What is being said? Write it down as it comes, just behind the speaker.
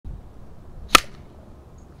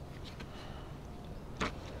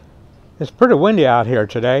It's pretty windy out here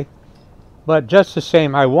today, but just the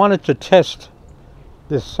same, I wanted to test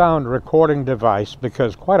this sound recording device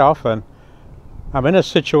because quite often I'm in a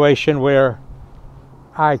situation where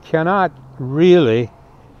I cannot really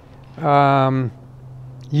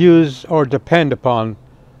use or depend upon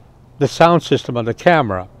the sound system of the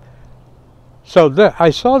camera. So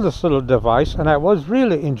I saw this little device and I was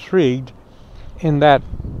really intrigued in that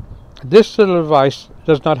this little device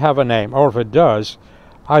does not have a name, or if it does,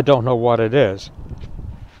 I don't know what it is.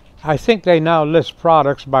 I think they now list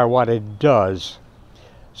products by what it does.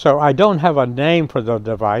 So I don't have a name for the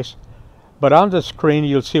device, but on the screen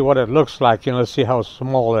you'll see what it looks like and you'll see how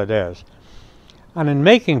small it is. And in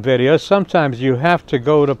making videos, sometimes you have to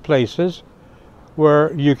go to places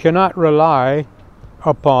where you cannot rely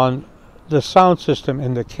upon the sound system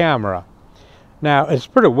in the camera. Now, it's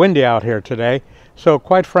pretty windy out here today, so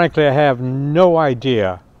quite frankly I have no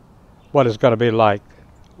idea what it's going to be like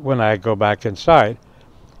when I go back inside.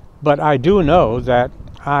 But I do know that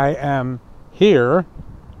I am here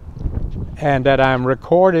and that I'm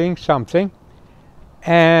recording something,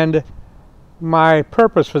 and my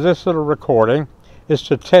purpose for this little recording is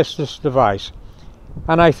to test this device.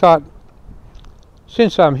 And I thought,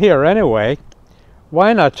 since I'm here anyway,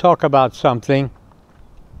 why not talk about something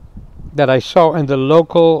that I saw in the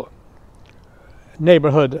local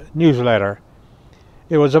neighborhood newsletter.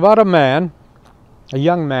 It was about a man, a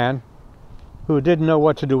young man, who didn't know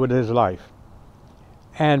what to do with his life.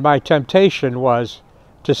 And my temptation was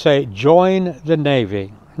to say, join the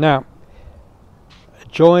Navy. Now,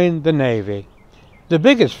 join the Navy. The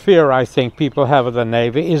biggest fear I think people have of the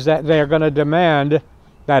Navy is that they're going to demand,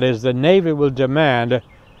 that is, the Navy will demand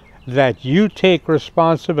that you take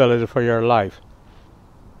responsibility for your life.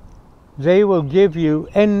 They will give you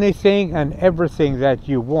anything and everything that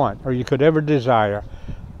you want or you could ever desire.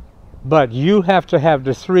 But you have to have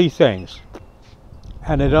the three things.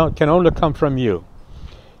 And it can only come from you.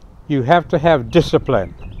 You have to have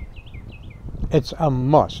discipline. It's a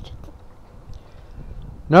must.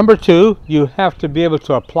 Number two, you have to be able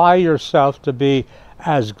to apply yourself to be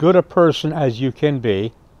as good a person as you can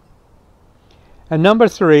be. And number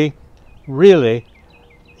three, really,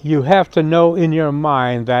 you have to know in your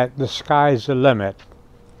mind that the sky's the limit.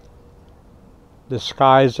 The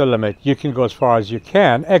sky's the limit. You can go as far as you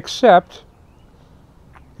can, except,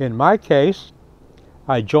 in my case,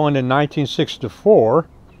 I joined in 1964,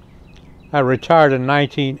 I retired in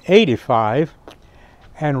 1985,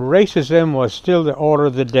 and racism was still the order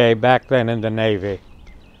of the day back then in the Navy.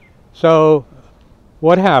 So,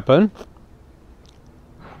 what happened?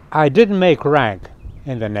 I didn't make rank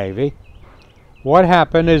in the Navy. What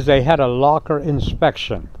happened is they had a locker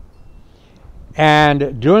inspection.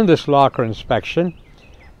 And during this locker inspection,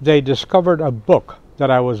 they discovered a book that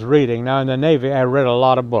I was reading. Now in the Navy, I read a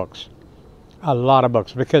lot of books. A lot of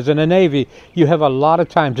books. Because in the Navy, you have a lot of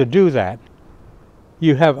time to do that.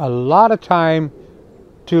 You have a lot of time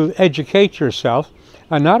to educate yourself.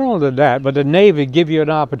 And not only that, but the Navy give you an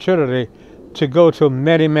opportunity to go to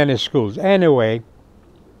many, many schools. Anyway,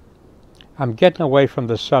 I'm getting away from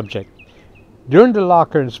the subject. During the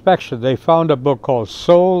locker inspection, they found a book called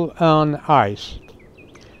Soul on Ice.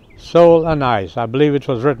 Soul on Ice. I believe it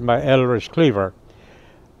was written by Elridge Cleaver.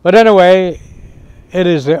 But anyway, it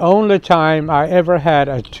is the only time I ever had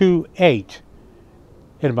a 2.8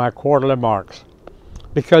 in my quarterly marks,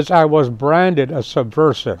 because I was branded a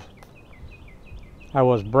subversive. I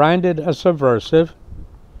was branded a subversive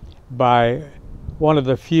by one of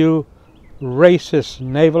the few racist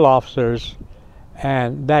naval officers,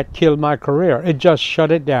 and that killed my career. It just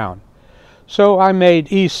shut it down. So I made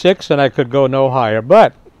E6 and I could go no higher.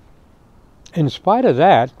 But in spite of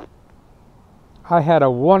that, I had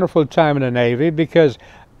a wonderful time in the Navy, because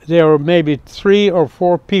there were maybe 3 or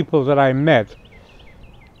 4 people that I met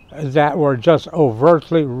that were just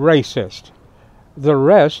overtly racist. The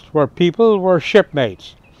rest were people who were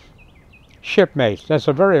shipmates. Shipmates, that's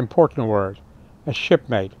a very important word, a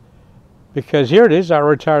shipmate. Because here it is, I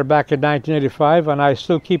retired back in 1985 and I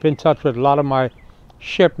still keep in touch with a lot of my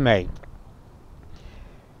shipmates.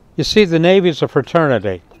 You see, the Navy is a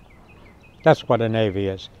fraternity. That's what a Navy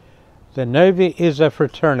is. The Navy is a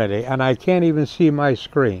fraternity, and I can't even see my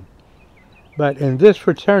screen. But in this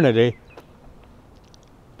fraternity,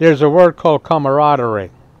 there's a word called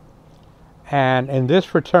camaraderie. And in this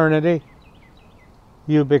fraternity,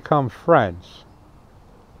 you become friends.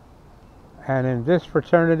 And in this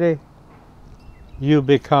fraternity, you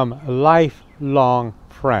become lifelong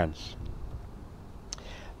friends.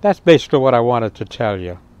 That's basically what I wanted to tell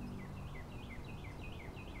you.